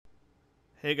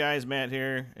Hey guys, Matt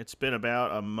here. It's been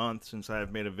about a month since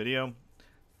I've made a video.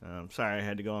 Sorry I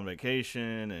had to go on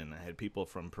vacation and I had people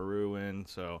from Peru in,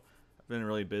 so I've been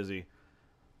really busy.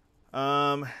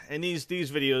 And these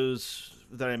videos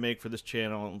that I make for this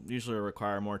channel usually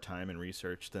require more time and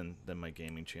research than my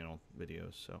gaming channel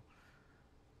videos. So,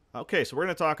 okay, so we're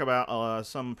going to talk about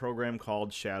some program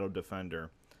called Shadow Defender.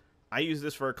 I use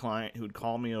this for a client who'd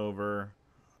call me over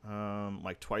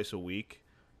like twice a week,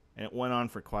 and it went on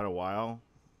for quite a while.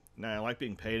 Now, I like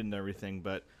being paid and everything,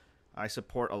 but I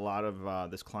support a lot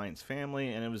of this client's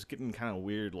family, and it was getting kind of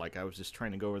weird. Like I was just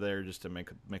trying to go over there just to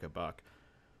make a buck.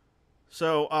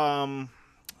 So,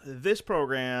 this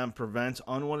program prevents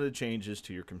unwanted changes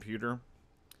to your computer.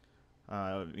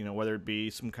 Whether it be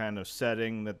some kind of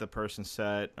setting that the person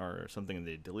set, or something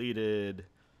they deleted,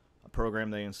 a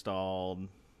program they installed,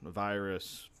 a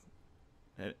virus,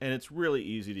 and it's really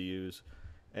easy to use.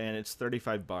 And it's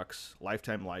 35 bucks,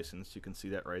 lifetime license. You can see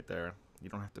that right there. You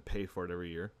don't have to pay for it every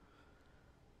year.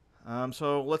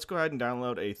 So let's go ahead and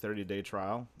download a 30-day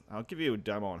trial. I'll give you a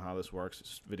demo on how this works.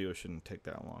 This video shouldn't take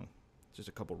that long. Just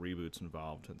a couple reboots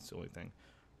involved. That's the only thing.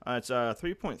 It's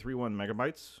 3.31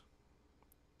 megabytes.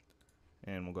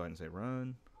 And we'll go ahead and say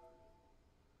run.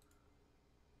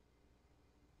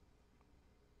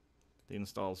 The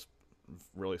install's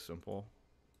really simple.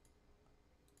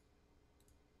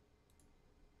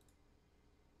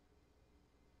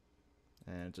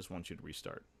 And it just wants you to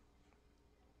restart.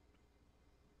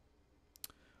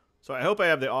 So I hope I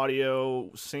have the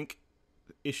audio sync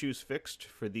issues fixed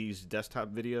for these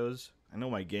desktop videos. I know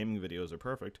my gaming videos are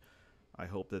perfect. I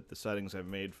hope that the settings I've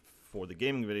made for the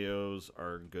gaming videos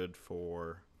are good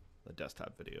for the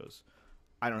desktop videos.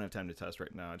 I don't have time to test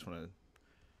right now. I just want to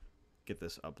get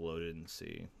this uploaded and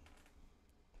see.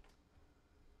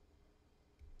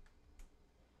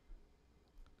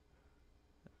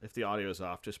 If the audio is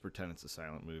off, just pretend it's a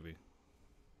silent movie.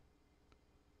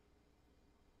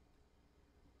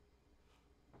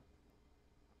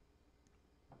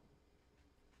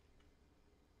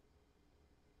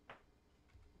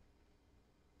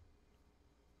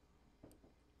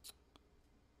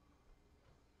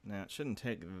 Now, it shouldn't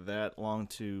take that long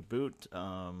to boot.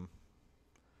 I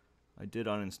did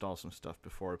uninstall some stuff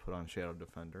before I put on Shadow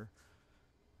Defender.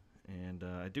 And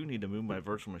I do need to move my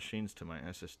virtual machines to my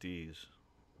SSDs.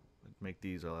 It'd make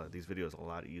these videos a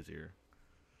lot easier.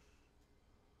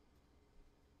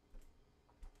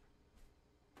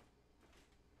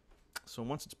 So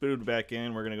once it's booted back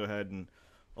in, we're going to go ahead and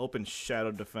open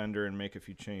Shadow Defender and make a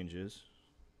few changes.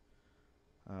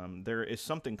 There is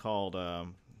something called,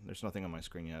 there's nothing on my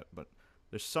screen yet, but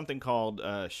there's something called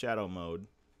shadow mode,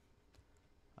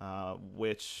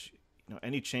 which,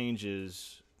 any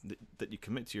changes that you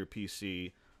commit to your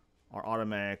PC are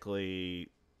automatically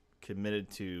committed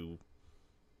to.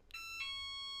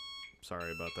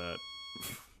 Sorry about that.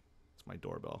 It's my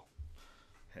doorbell.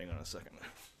 Hang on a second.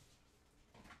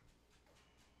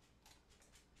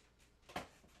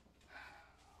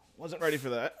 Wasn't ready for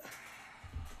that.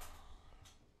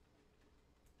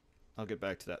 I'll get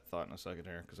back to that thought in a second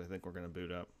here, because I think we're going to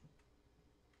boot up.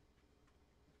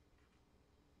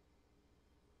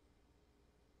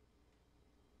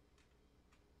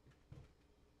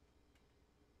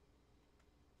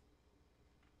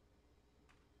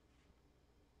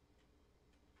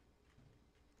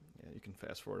 Yeah, you can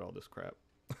fast forward all this crap.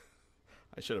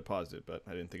 I should have paused it, but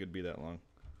I didn't think it'd be that long.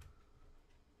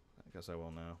 I guess I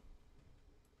will now.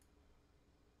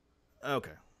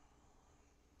 Okay.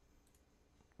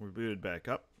 We're booted back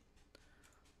up.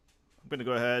 I'm going to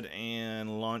go ahead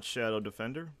and launch Shadow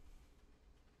Defender.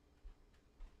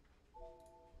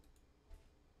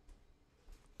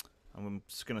 I'm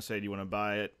just going to say, do you want to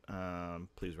buy it?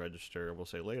 Please register. We'll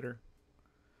say later.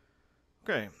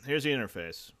 Okay, here's the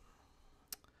interface.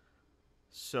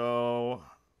 So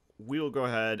we will go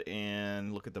ahead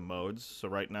and look at the modes. So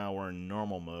right now we're in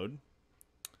normal mode.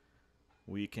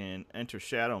 We can enter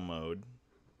shadow mode.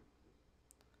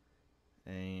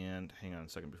 And hang on a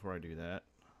second before I do that.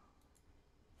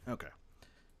 Okay.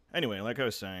 Anyway, like I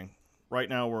was saying, right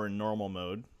now we're in normal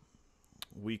mode.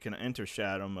 We can enter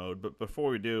shadow mode, but before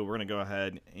we do, we're going to go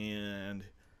ahead and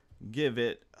give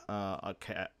it a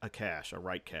cache, a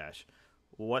write cache.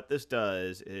 What this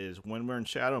does is when we're in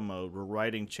shadow mode, we're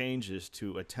writing changes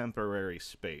to a temporary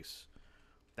space.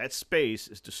 That space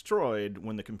is destroyed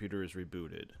when the computer is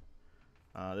rebooted.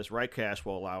 This write cache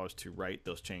will allow us to write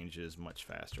those changes much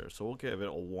faster. So we'll give it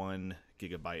a 1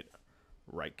 gigabyte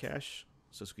write cache.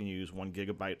 So we can use 1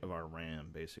 gigabyte of our RAM,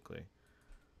 basically.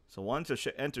 So we'll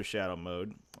enter shadow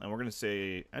mode, and we're going to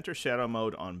say enter shadow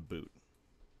mode on boot.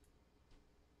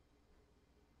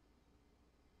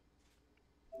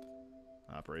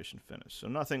 Operation finished. So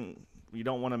nothing, you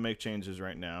don't want to make changes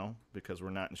right now because we're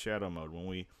not in shadow mode.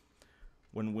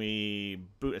 When we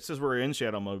boot, it says we're in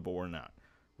shadow mode, but we're not.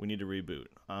 We need to reboot.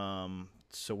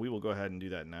 So we will go ahead and do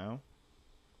that now.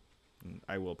 And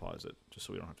I will pause it just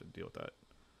so we don't have to deal with that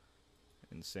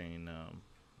insane. I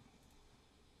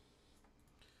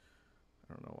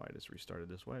don't know why I just restarted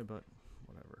this way, but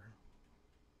whatever.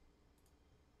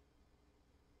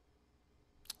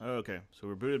 Okay, so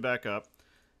we're booted back up,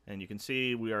 and you can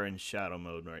see we are in shadow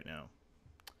mode right now.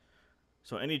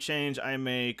 So any change I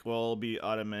make will be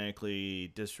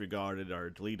automatically disregarded or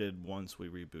deleted once we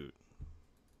reboot.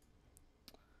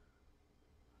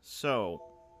 So,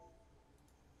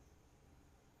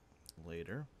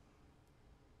 later.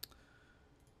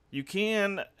 You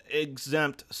can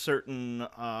exempt certain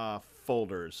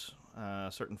folders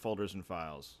and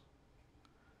files.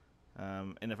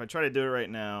 And if I try to do it right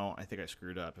now, I think I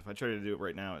screwed up. If I try to do it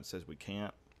right now, it says we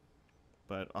can't.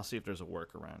 But I'll see if there's a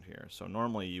workaround here. So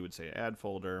normally you would say add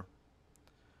folder,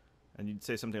 and you'd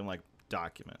say something like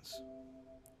documents.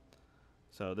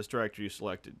 So this directory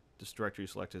selected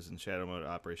is in shadow mode,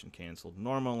 operation canceled.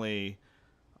 Normally,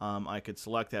 I could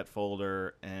select that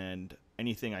folder, and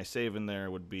anything I save in there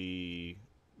would be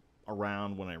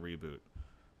around when I reboot.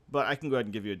 But I can go ahead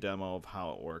and give you a demo of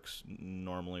how it works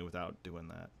normally without doing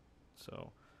that.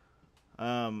 So,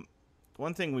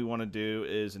 one thing we want to do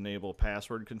is enable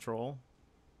password control.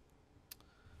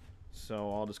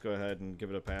 So I'll just go ahead and give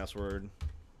it a password.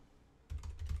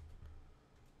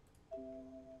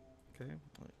 Okay,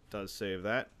 it does save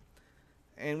that.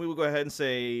 And we will go ahead and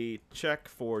say check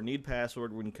for need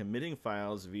password when committing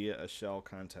files via a shell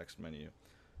context menu.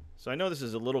 So I know this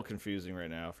is a little confusing right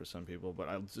now for some people, but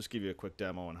I'll just give you a quick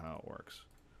demo on how it works.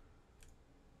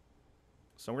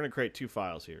 So we're going to create two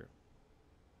files here.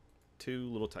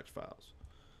 Two little text files.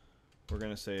 We're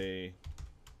going to say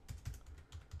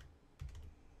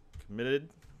committed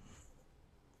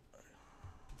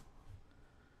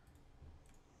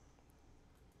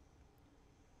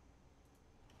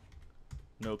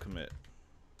no commit.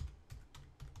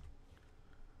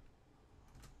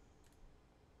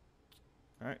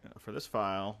 Alright, for this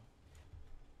file,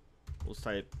 we'll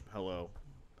type hello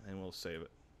and we'll save it.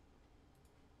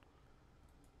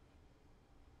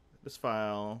 This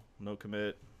file, no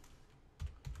commit,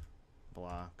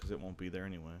 blah, because it won't be there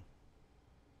anyway.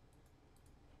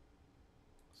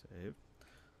 Save.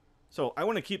 So I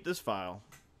want to keep this file,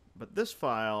 but this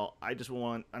file, I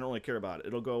don't really care about it.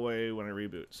 It'll go away when I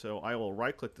reboot. So I will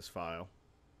right click this file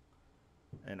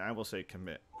and I will say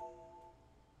commit.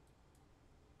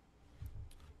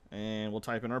 And we'll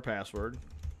type in our password.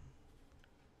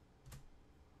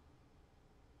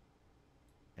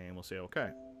 And we'll say OK.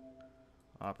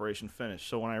 Operation finished.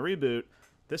 So when I reboot,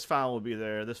 this file will be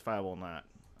there, this file will not.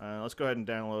 Let's go ahead and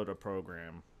download a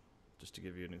program just to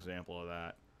give you an example of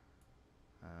that.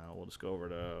 We'll just go over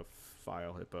to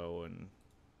File Hippo and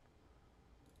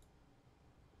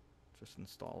just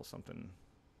install something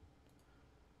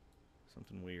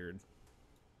weird.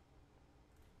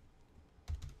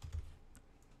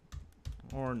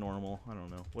 Or normal, I don't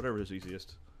know. Whatever is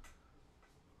easiest.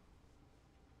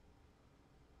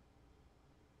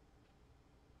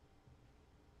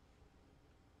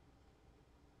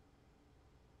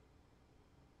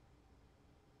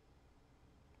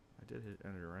 I did hit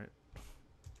enter, right?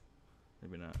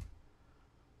 Maybe not.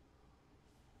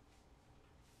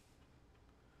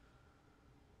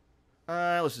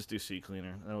 Let's just do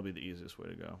CCleaner. That'll be the easiest way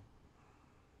to go.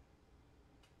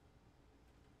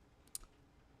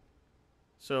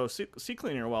 So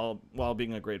CCleaner, while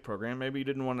being a great program, maybe you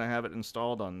didn't want to have it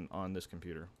installed on this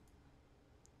computer,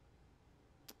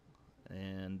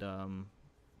 and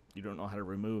you don't know how to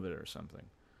remove it or something.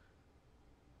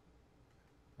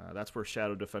 That's where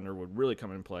Shadow Defender would really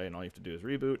come in play, and all you have to do is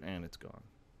reboot, and it's gone.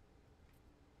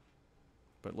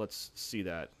 But let's see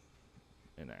that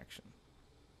in action.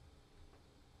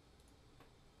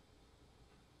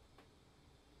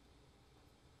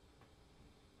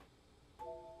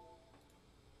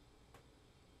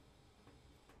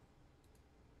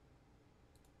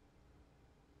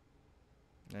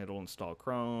 It'll install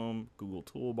Chrome, Google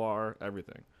Toolbar,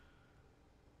 everything.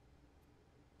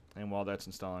 And while that's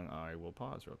installing, I will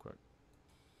pause real quick.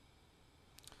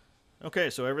 Okay,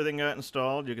 so everything got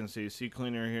installed. You can see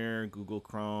CCleaner here, Google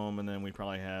Chrome, and then we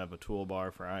probably have a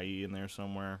toolbar for IE in there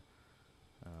somewhere.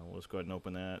 We'll just go ahead and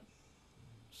open that,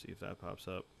 see if that pops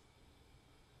up.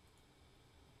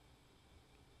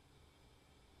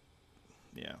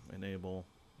 Yeah, enable.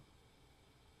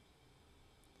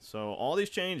 So all these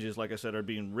changes, like I said, are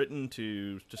being written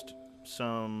to just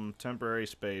some temporary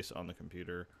space on the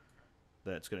computer.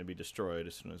 that's going to be destroyed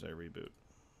as soon as I reboot.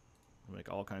 I'll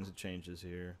make all kinds of changes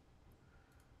here.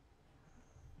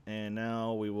 And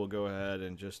now we will go ahead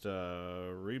and just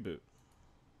reboot.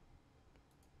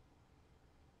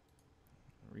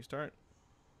 Restart.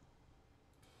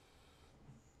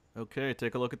 Okay,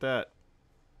 take a look at that.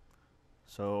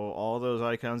 So all those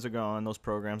icons are gone, those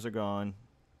programs are gone.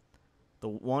 The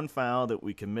one file that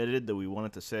we committed that we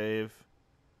wanted to save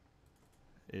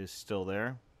is still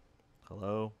there.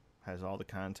 Hello, has all the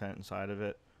content inside of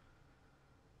it.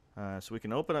 So we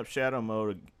can open up Shadow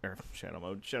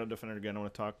Defender again. I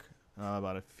want to talk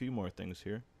about a few more things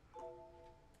here.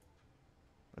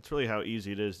 That's really how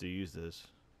easy it is to use this.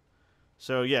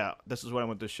 So yeah, this is what I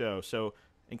want to show. So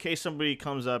in case somebody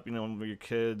comes up, you know, your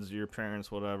kids, your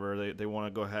parents, whatever, they want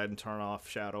to go ahead and turn off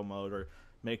Shadow Mode or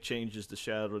make changes to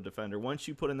Shadow Defender. Once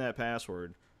you put in that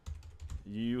password,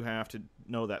 you have to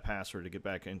know that password to get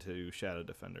back into Shadow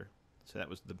Defender. So that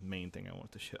was the main thing I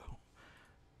wanted to show.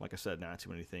 Like I said, not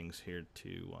too many things here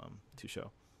to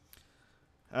show.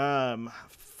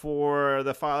 For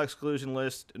the file exclusion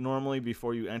list, normally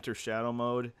before you enter Shadow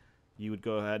Mode, you would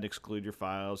go ahead and exclude your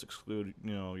files, exclude,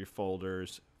 you know, your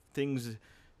folders, things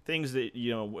that,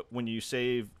 you know, when you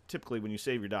save, typically when you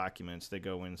save your documents, they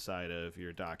go inside of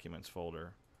your documents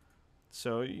folder.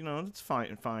 So, you know, it's fine.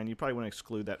 You probably want to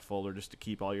exclude that folder just to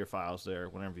keep all your files there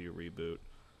whenever you reboot.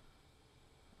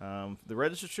 The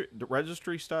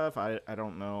registry stuff, I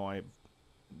don't know. I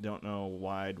don't know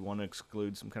why I'd want to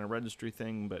exclude some kind of registry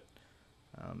thing, but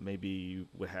maybe you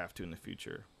would have to in the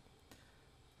future.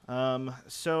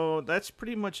 So that's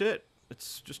pretty much it.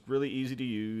 It's just really easy to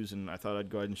use, and I thought I'd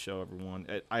go ahead and show everyone.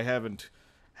 I haven't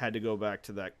had to go back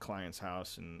to that client's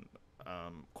house in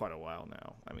quite a while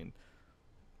now. I mean,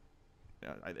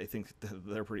 I think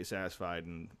they're pretty satisfied,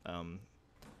 and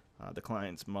the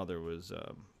client's mother was,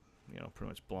 you know, pretty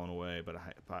much blown away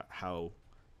by how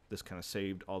this kind of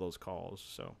saved all those calls.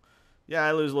 So, yeah,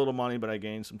 I lose a little money, but I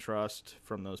gain some trust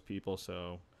from those people,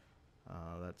 so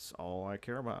that's all I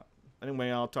care about.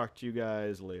 Anyway, I'll talk to you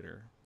guys later.